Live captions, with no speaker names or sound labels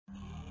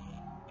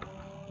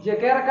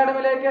JKR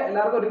അക്കാഡമിയിലേക്ക്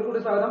എല്ലാവർക്കും ഒരിക്കൽ കൂടി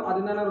സ്വാഗതം.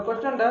 അതിൽ തന്നെ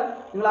റിക്വസ്റ്റ് ഉണ്ട്,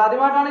 നിങ്ങൾ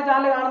ആദ്യമായിട്ടാണ് ഈ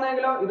ചാനൽ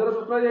കാണുന്നതെങ്കിലോ ഇതുവരെ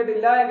സബ്സ്ക്രൈബ്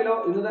ചെയ്തിട്ടില്ല എങ്കിലോ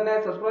ഇന്ന് തന്നെ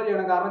സബ്സ്ക്രൈബ്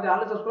ചെയ്യണം. കാരണം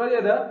ചാനൽ സബ്സ്ക്രൈബ്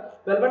ചെയ്ത്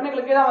ബെൽ ബട്ടൺ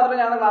ക്ലിക്ക് ചെയ്താൽ മാത്രമേ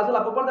ഞങ്ങളുടെ ക്ലാസ്സിൽ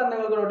അപ്പോൾ തന്നെ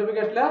നിങ്ങൾക്ക്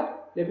നോട്ടിഫിക്കേഷൻ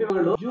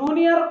ലഭ്യമാകുള്ളൂ.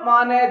 ജൂനിയർ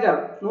മാനേജർ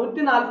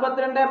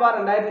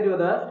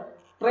 142/2020,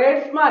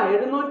 ട്രേഡ്സ്മാൻ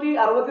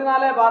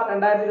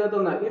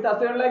 764/2021 ഈ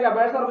തസ്തികകളിലേക്ക്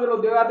അപേക്ഷ സമർപ്പിച്ച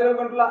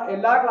ഉദ്യോഗാർത്ഥികൾക്കുള്ള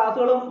എല്ലാ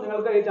ക്ലാസ്സുകളും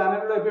നിങ്ങൾക്ക് ഈ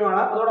ചാനലിൽ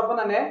ലഭ്യമാണ്. അതോടൊപ്പം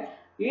തന്നെ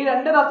ഈ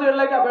രണ്ട്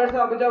തസ്തികകളിലേക്ക് അപേക്ഷ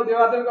സമർപ്പിച്ച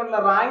ഉദ്യോഗാർത്ഥികൾക്കുള്ള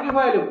റാങ്ക്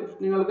ഫയലും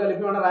നിങ്ങൾക്ക്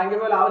ലഭ്യമാണ്. റാങ്ക്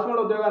ഫയൽ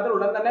ആവശ്യമുള്ള ഉദ്യോഗാർത്ഥികൾ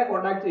ഉടൻ തന്നെ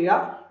കോൺടാക്ട് ചെയ്യുക.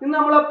 ഇന്ന്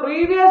നമ്മൾ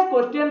പ്രീവിയസ്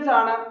ക്വസ്റ്റ്യൻസ്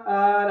ആണ്,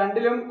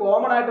 രണ്ടിലും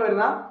കോമൺ ആയിട്ട്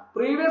വരുന്ന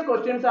പ്രീവിയസ്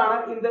ക്വസ്റ്റ്യൻസ് ആണ്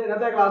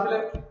ഇന്നത്തെ ക്ലാസ്സിൽ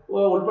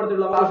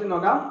ഉൾപ്പെടുത്തിയിട്ടുള്ള ആവശ്യം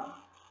നോക്കാം.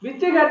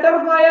 Which header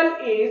file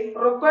is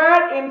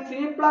required in C++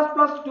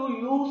 to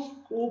use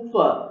OOP?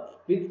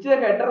 Which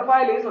header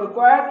file is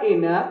required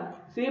in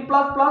C++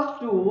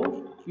 to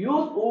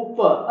use OOP?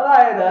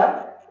 അതായത്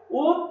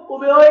OOP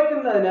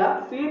ഉപയോഗിക്കുന്നതിന്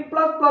C++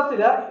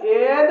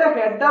 ഏത്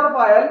ഹെഡർ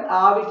ഫയൽ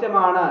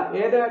ആവശ്യമാണ്?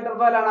 ഏത് ഹെഡർ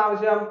ഫയൽ ആണ്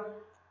ആവശ്യം?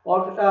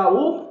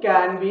 OOP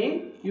can be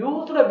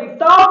used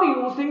without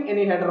using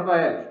any header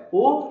file.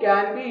 OOP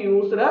can be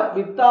used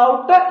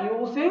without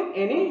using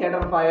any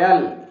header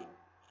file.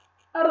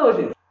 അടുത്ത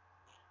question.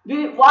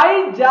 Why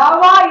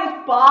Java is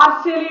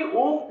partially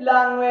OOP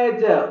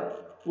language?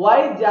 Why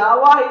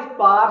Java is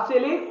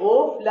partially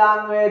OOP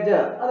language?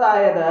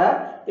 അതായത്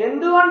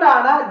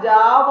എന്തുകൊണ്ടാണ്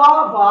Java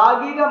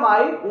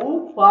ഭാഗികമായി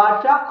OOP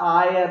ഭാഷ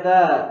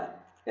ആയത്?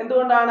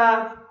 എന്തുകൊണ്ടാണ്?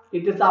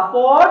 It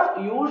supports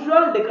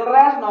usual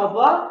declaration of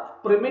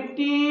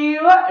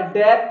primitive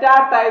data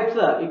types.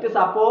 It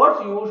supports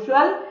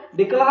usual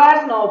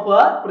declaration of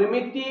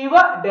primitive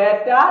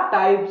data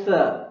types.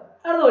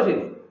 അടുത്ത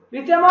question.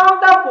 Which among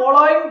the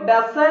following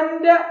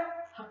doesn't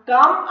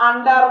come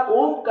under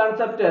OOP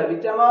concept?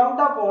 Which among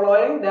the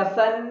following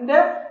doesn't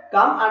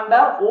come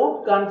under OOP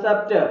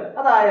concept?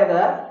 അതായത്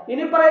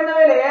ഇനി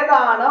പറയുന്നവയിൽ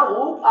ഏതാണ്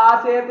OOP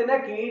ആശയത്തിന്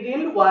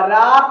കീഴിൽ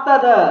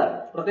വരാത്തത്?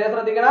 പ്രത്യേകം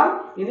ശ്രദ്ധിക്കണം.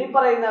 ഇനി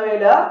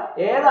പറയുന്നവയിൽ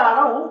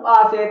ഏതാണ് OOP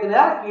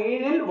ആശയത്തിന്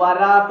കീഴിൽ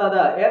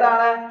വരാത്തത്?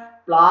 ഏതാണ്?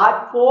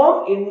 Platform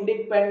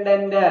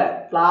independent.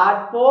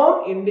 Platform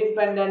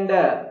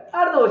independent.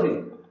 അടുത്ത question.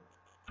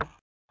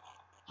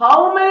 How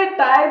many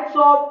types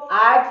of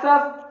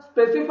access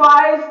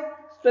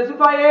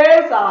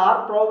specifiers are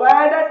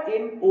provided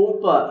in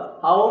OOP?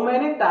 How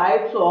many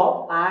types of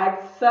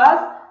access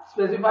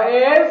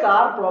specifiers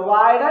are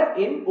provided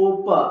in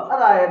OOP?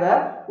 അതായത്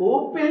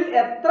OOPൽ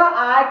എത്ര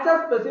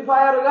ആക്സസ്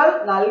സ്പെസിഫയറുകൾ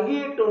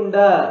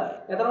നൽകിയിട്ടുണ്ട്?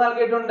 എത്ര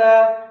നൽകിയിട്ടുണ്ട്?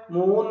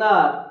 3.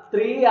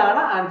 3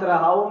 ആണ് answer.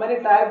 How many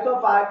types of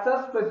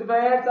access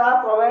specifiers are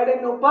provided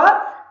in OOP?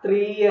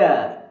 3.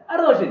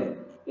 അടുത്ത question.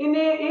 In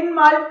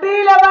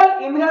multi-level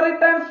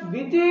inheritance,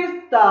 which is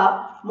the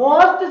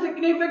most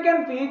significant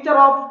feature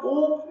of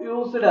OOP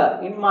used?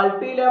 In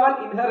multi-level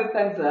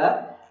inheritance,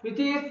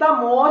 which is the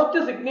most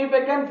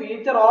significant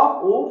feature of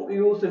OOP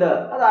used?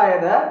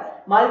 അതായത്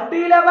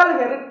multi-level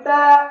inheritance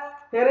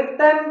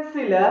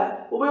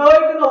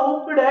ഉപയോഗിക്കുന്ന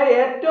OOPയുടെ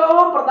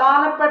ഏറ്റവും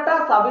പ്രധാനപ്പെട്ട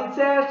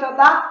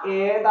സവിശേഷത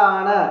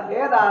ഏതാണ്?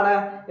 ഏതാണ്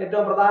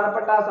ഏറ്റവും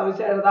പ്രധാനപ്പെട്ട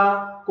സവിശേഷത?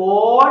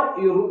 Code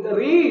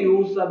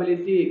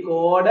reusability.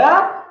 Code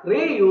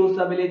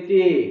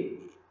reusability.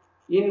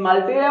 In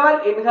multi-level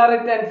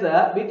inheritance,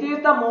 which is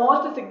the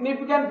most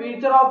significant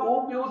feature of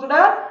OOP used?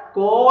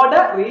 Code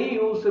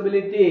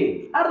reusability.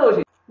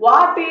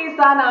 What is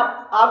an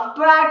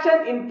abstraction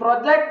in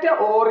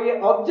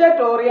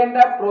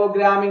object-oriented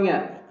programming?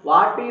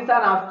 What is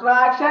an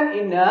abstraction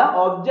in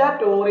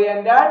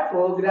object-oriented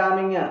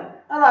programming?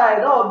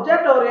 അതായത്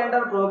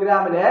object-oriented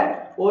പ്രോഗ്രാമിലെ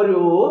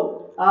ഒരു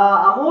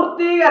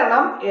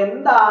അമൂർത്തീകരണം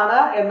എന്താണ്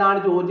എന്നാണ്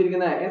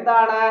ചോദിച്ചിരിക്കുന്നത്.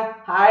 എന്താണ്?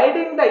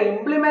 Hiding the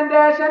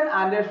implementation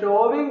and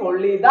showing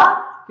only the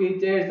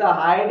features.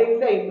 Hiding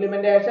the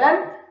implementation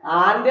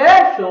and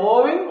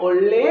showing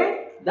only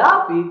the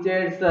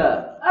features.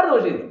 അടുത്ത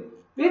question.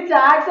 Which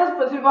access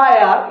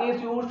specifier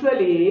is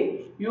usually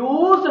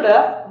used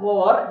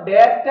for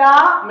data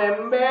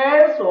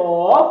members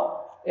of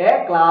A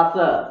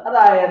class?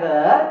 അതായത്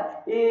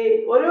ഈ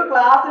ഒരു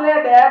ക്ലാസ്സിലെ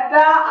ഡേറ്റ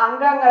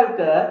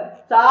അംഗങ്ങൾക്ക്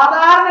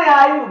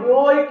സാധാരണയായി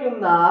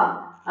ഉപയോഗിക്കുന്ന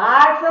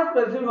ആക്സസ്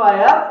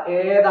സ്പെസിഫയർ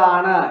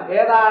ഏതാണ്?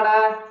 ഏതാണ്?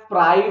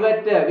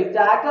 Private. Which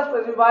access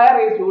specifier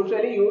is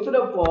usually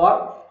used for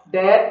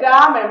data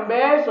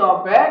members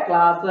of A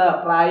class?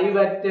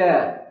 Private.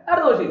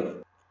 അടുത്ത question.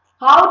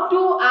 How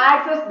to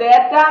access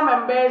data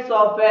members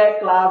of A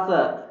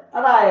class?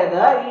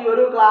 അതായത് ഈ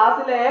ഒരു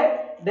ക്ലാസ്സിലെ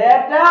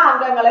ഡേറ്റ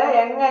അംഗങ്ങളെ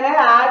എങ്ങനെ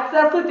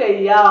ആക്സസ്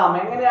ചെയ്യാം?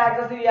 എങ്ങനെ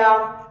ആക്സസ് ചെയ്യാം?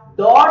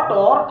 Dot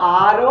or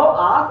arrow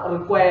as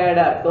required.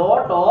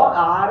 Dot or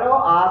arrow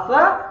as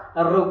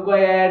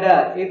required.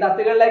 ഈ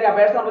തസ്തികകളിലേക്ക്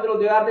അപേക്ഷ സമർപ്പിച്ച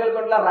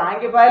ഉദ്യോഗാർത്ഥികൾക്കുള്ള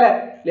റാങ്ക് ഫയൽ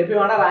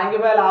ലഭ്യമാണ്. റാങ്ക്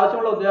ഫയൽ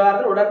ആവശ്യമുള്ള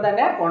ഉദ്യോഗാർത്ഥികൾ ഉടൻ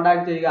തന്നെ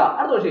കോൺടാക്ട് ചെയ്യുക.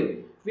 അടുത്ത question.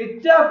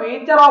 Which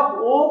feature of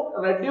OOP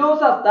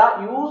reduces the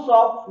use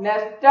of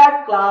nested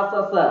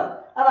classes?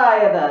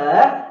 അതായത്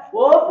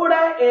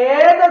OOPയുടെ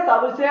ഏത്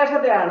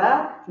സവിശേഷതയാണ്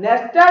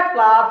നെസ്റ്റഡ്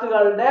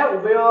ക്ലാസുകളുടെ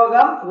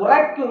ഉപയോഗം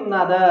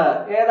കുറയ്ക്കുന്നത്?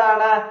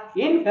 ഏതാണ്?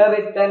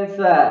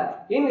 Inheritance.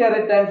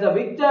 Inheritance.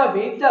 Which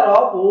feature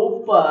of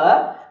OOP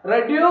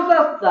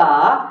reduces the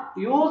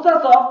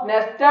uses of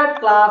nested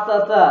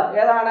classes.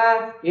 ഏതാണ്?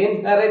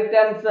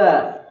 ഇൻഹെറിറ്റൻസ്.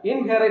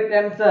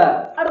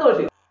 അടുത്ത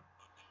question.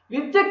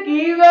 Which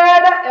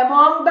keyword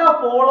among the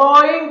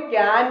following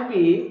can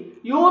be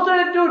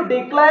used to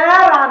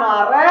declare an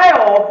array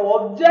of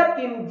objects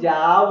in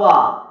Java?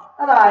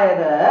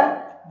 അതായത്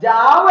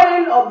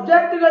ജാവയിൽ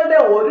ഒബ്ജക്റ്റുകളുടെ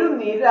ഒരു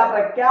നിര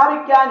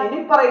പ്രഖ്യാപിക്കാൻ ഇനി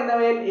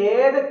പറയുന്നവയിൽ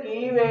ഏത്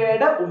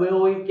കീവേഡ്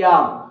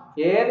ഉപയോഗിക്കാം?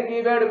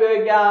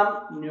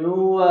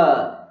 new.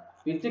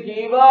 Which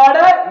keyword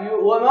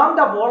among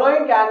the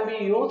following can be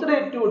used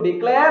to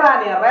declare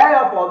an array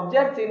of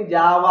objects in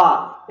Java?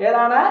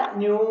 ഏതാണ്?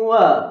 new.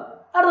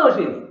 അടുത്ത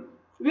question.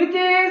 Which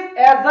is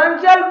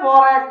essential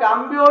for a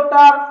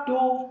computer to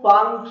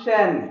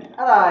function?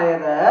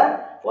 അതായത്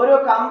ഒരു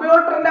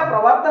കമ്പ്യൂട്ടറിന്റെ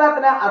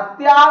പ്രവർത്തനത്തിന്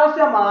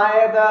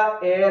അത്യാവശ്യമായത്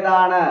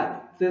ഏതാണ്?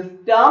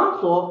 System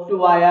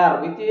software.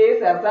 Which is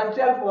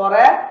essential for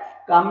a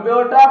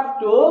computer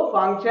to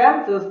function,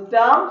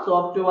 system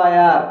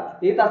software.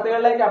 ഈ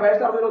തസ്തികകളിലേക്ക് അപേക്ഷ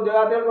സമർപ്പിച്ച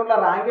ഉദ്യോഗാർത്ഥികൾക്കുള്ള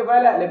റാങ്ക്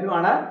ഫയൽ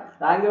ലഭ്യമാണ്.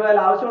 റാങ്ക് ഫയൽ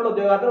ആവശ്യമുള്ള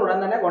ഉദ്യോഗാർത്ഥികൾ ഉടൻ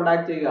തന്നെ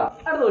കോൺടാക്ട് ചെയ്യുക.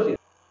 അടുത്ത question.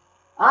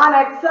 An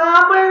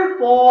example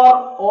for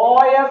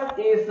OS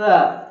is.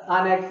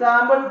 An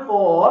example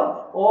for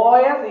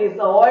OS is.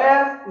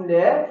 OS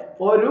ന്റെ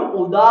ഒരു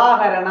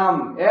ഉദാഹരണം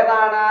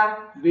ഏതാണ്?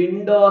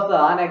 Windows.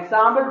 An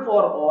example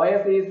for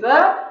OS is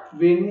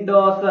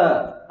Windows.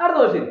 അടുത്ത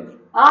question.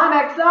 An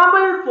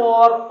example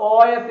for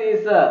OS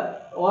is.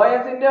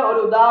 OS ന്റെ ഒരു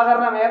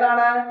ഉദാഹരണം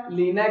ഏതാണ്?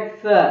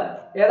 ലിനക്സ്.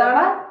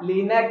 ഏതാണ്?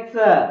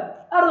 ലിനക്സ്.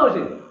 അടുത്ത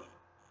question.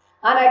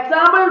 An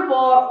example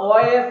for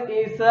OS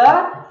is.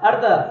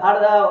 അടുത്ത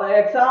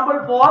example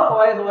for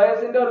OS. OS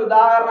ന്റെ ഒരു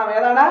ഉദാഹരണം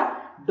ഏതാണ്?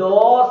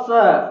 DOS.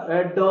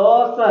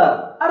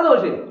 അടുത്ത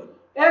question.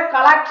 A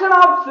collection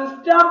of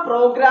system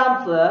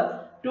programs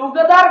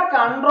together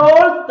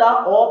controls the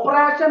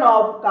operation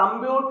of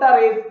computer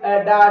is a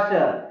dash.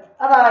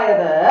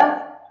 അതായത്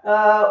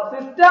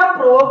സിസ്റ്റം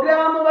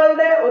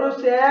പ്രോഗ്രാമുകളുടെ ഒരു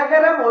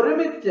ശേഖരം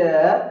ഒരുമിച്ച്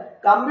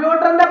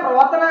കമ്പ്യൂട്ടറിന്റെ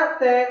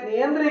പ്രവർത്തനത്തെ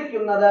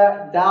നിയന്ത്രിക്കുന്നത്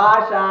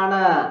ഡാഷ്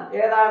ആണ്.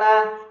 ഏതാണ്?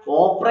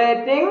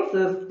 Operating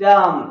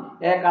system.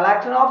 A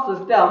collection of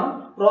system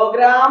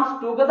programs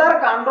together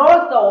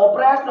controls the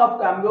operation of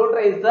computer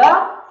is the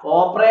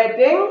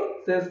operating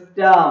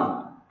system.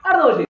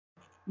 അടുത്ത question.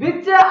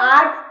 Which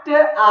act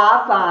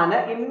as an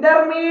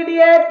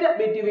intermediate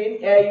between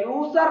a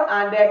user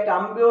and a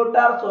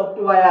computer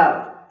software?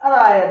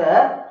 അതായത്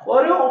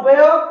ഒരു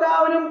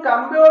ഉപയോക്താവിനും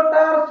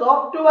computer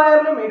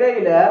സോഫ്റ്റ്വെയറിനും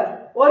ഇടയിൽ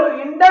ഒരു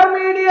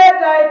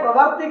intermediate ആയി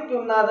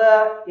പ്രവർത്തിക്കുന്നത്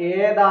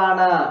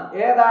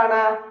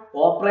ഏതാണ്?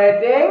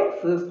 Operating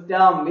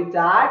system. Which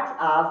acts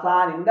as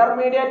an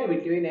intermediate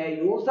between a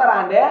user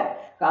and a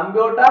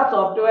computer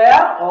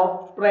software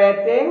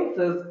operating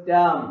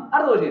system.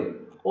 അടുത്ത question.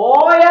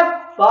 OS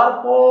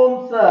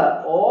performs.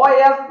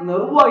 OS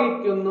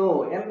നിർവഹിക്കുന്നു.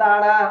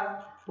 എന്താണ്?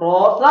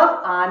 Process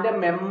and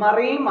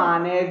memory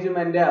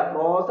management.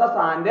 Process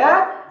and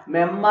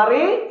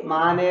memory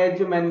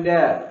management.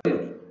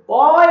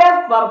 OS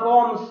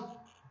performs.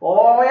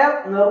 OS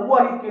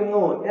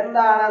നിർവഹിക്കുന്നു.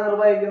 എന്താണ്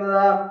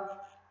നിർവഹിക്കുന്നത്?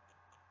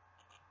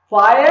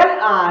 File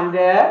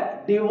and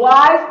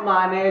device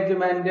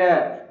management.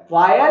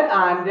 File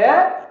and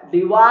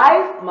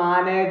device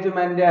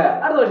management.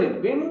 അടുത്ത question.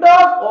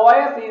 Windows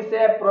OS is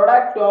A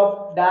product of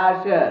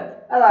dash.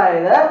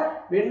 അതായത്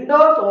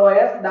Windows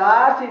OS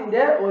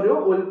ഡാഷിന്റെ ഒരു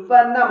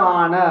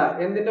ഉൽപ്പന്നമാണ്.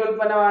 എന്തിന്റെ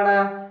ഉൽപ്പന്നമാണ്?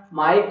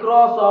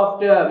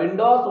 Microsoft.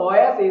 Windows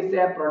OS is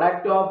A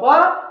product of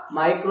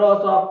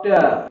Microsoft.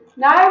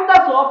 Name the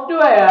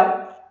software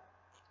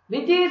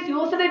which is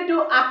used to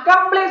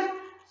accomplish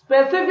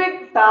specific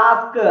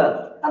task.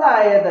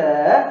 അതായത്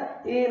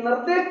ഈ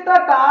നിർദ്ദിഷ്ട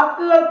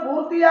ടാസ്കുകൾ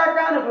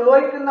പൂർത്തിയാക്കാൻ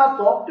ഉപയോഗിക്കുന്ന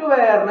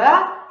സോഫ്റ്റ്വെയറിന്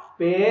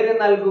പേര്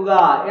നൽകുക.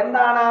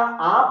 എന്താണ്?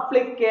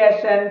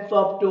 Application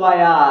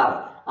software.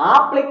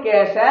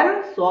 Application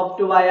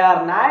software.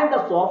 Name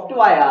the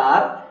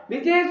software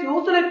which is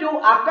used to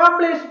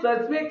accomplish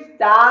specific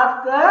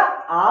task.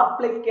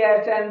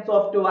 Application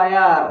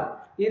software.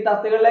 ഈ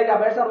തസ്തികകളിലേക്ക്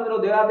അപേക്ഷ സമർപ്പിച്ച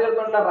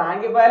ഉദ്യോഗാർത്ഥികൾക്കുള്ള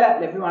റാങ്ക് ഫയൽ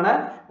ലഭ്യമാണ്.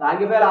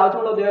 റാങ്ക് ഫയൽ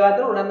ആവശ്യമുള്ള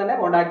ഉദ്യോഗാർത്ഥികൾ ഉടൻ തന്നെ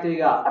കോൺടാക്ട്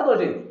ചെയ്യുക. അടുത്ത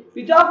question.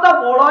 Which of the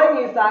following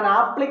is an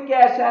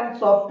application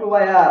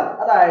software?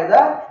 അതായത്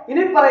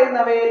ഇനി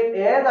പറയുന്നവയിൽ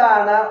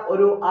ഏതാണ്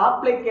ഒരു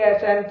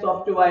ആപ്ലിക്കേഷൻ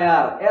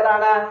സോഫ്റ്റ്വെയർ?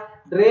 ഏതാണ്?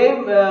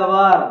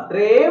 Dreamweaver.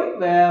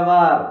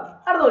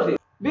 അടുത്ത question.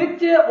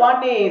 Which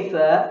one is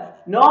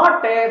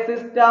not a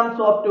system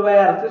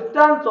software?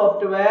 System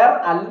software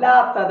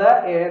അല്ലാത്തത്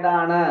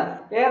ഏതാണ്?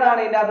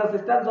 ഇതിന്റെ അകത്ത്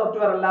സിസ്റ്റം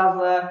സോഫ്റ്റ്വെയർ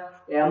അല്ലാത്തത്?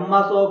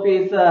 MS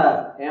Office.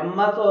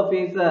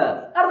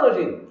 അടുത്ത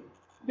question.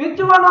 Which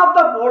one of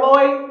the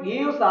following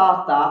gives us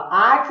the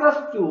access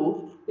to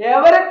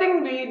everything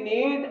we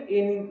need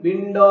in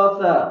Windows?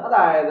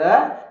 അതായത്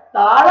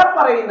താഴെ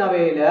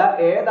പറയുന്നവയില്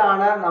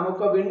ഏതാണ്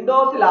നമുക്ക്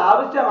വിൻഡോസിൽ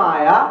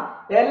ആവശ്യമായ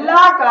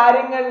എല്ലാ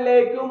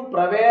കാര്യങ്ങളിലേക്കും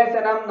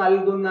പ്രവേശനം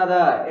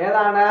നൽകുന്നത്?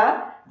 ഏതാണ്?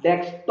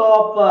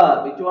 Desktop.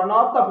 Which one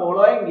of the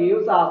following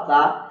gives us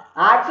the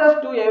access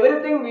to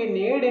everything we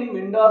need in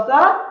Windows?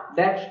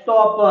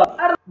 Desktop.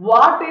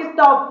 What is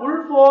the full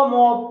form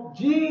of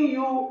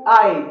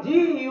GUI?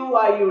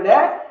 GUI യുടെ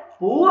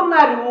പൂർണ്ണ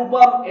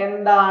രൂപം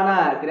എന്താണ്?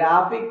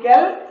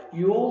 Graphical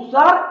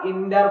user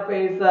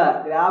interface,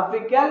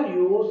 graphical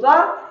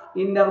user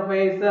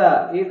interface.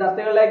 ഈ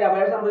തസ്തികകളിലേക്ക്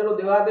അപേക്ഷ സമർപ്പിച്ച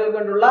ഉദ്യോഗാർത്ഥികൾക്ക്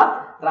വേണ്ടിയുള്ള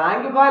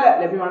rank file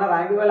ലഭ്യമാണ്.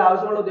 റാങ്ക് ഫയൽ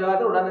ആവശ്യമുള്ള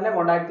ഉദ്യോഗാർത്ഥി ഉടൻ തന്നെ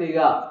കോൺടാക്ട്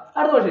ചെയ്യുക.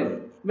 അടുത്ത question,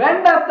 when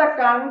does the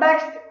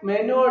context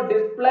menu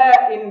display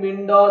in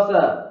Windows?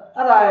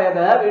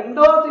 അതായത്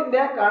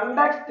വിൻഡോസിന്റെ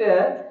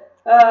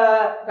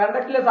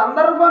കണ്ടക്സ്റ്റിലെ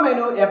സന്ദർഭ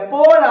മെനു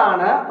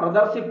എപ്പോഴാണ്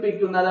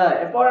പ്രദർശിപ്പിക്കുന്നത്?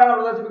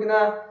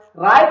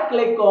 റൈറ്റ്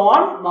ക്ലിക്ക്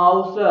ഓൺ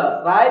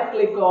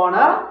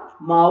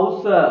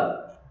മൗസ്,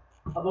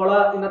 അപ്പോൾ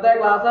ഇന്നത്തെ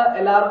ക്ലാസ്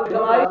എല്ലാവർക്കും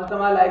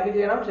ഇഷ്ടമായി ലൈക്ക്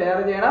ചെയ്യണം, ഷെയർ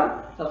ചെയ്യണം,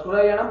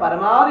 സബ്സ്ക്രൈബ് ചെയ്യണം,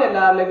 പരമാവധി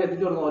എല്ലാവരിലേക്കും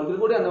എത്തിച്ചു കൊടുക്കണം. ഒരിക്കൽ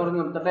കൂടി എന്ന് പറഞ്ഞ്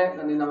നിർത്തട്ടെ.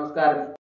 നന്ദി, നമസ്കാരം.